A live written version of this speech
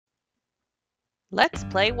Let's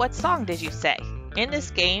play What Song Did You Say? In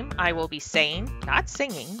this game, I will be saying, not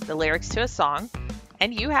singing, the lyrics to a song,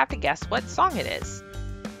 and you have to guess what song it is.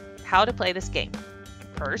 How to play this game.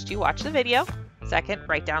 First, you watch the video. Second,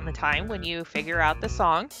 write down the time when you figure out the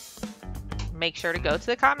song. Make sure to go to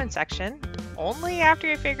the comment section only after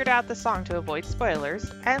you figured out the song to avoid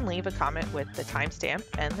spoilers, and leave a comment with the timestamp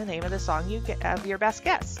and the name of the song you have your best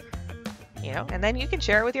guess. And then you can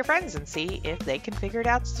share it with your friends and see if they can figure it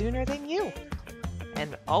out sooner than you.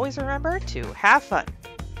 And always remember to have fun.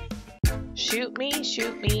 Shoot me,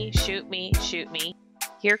 shoot me, shoot me, shoot me.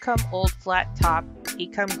 Here come old flat top, he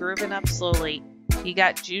come grooving up slowly. He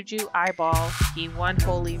got juju eyeball, he one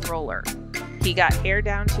holy roller. He got hair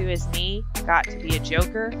down to his knee, got to be a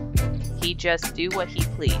joker. He just do what he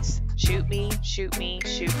please. Shoot me, shoot me,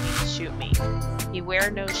 shoot me, shoot me. He wear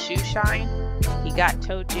no shoe shine, he got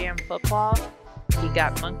toe jam football. He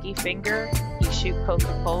got monkey finger, he shoot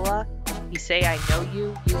Coca-Cola. He say I know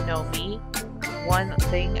you, you know me. One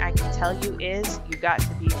thing I can tell you is you got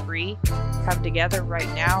to be free. Come together right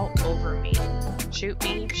now over me. Shoot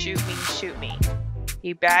me, shoot me, shoot me.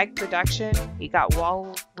 He bagged production. He got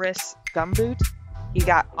walrus gumboot. He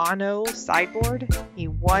got Ano sideboard. He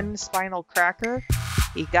won spinal cracker.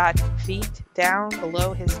 He got feet down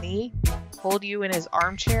below his knee. Hold you in his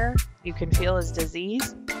armchair. You can feel his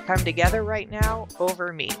disease. Come together right now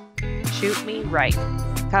over me. Shoot me right.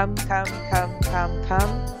 Come, come, come, come,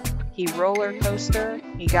 come. He roller coaster.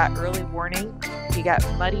 He got early warning. He got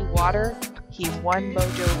muddy water. He won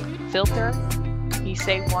mojo filter. He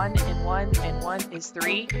say 1 and 1 and 1 is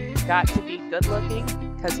 3. Got to be good looking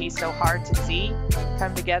cause he's so hard to see.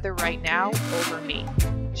 Come together right now over me.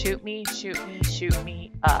 Shoot me, shoot me, shoot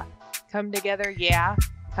me, Come together, yeah.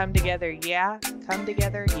 Come together, yeah. Come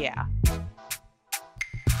together, yeah.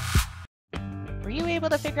 Were you able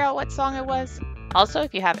to figure out what song it was? Also,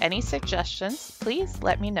 if you have any suggestions, please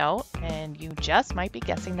let me know, and you just might be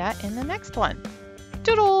guessing that in the next one.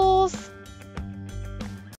 Toodles!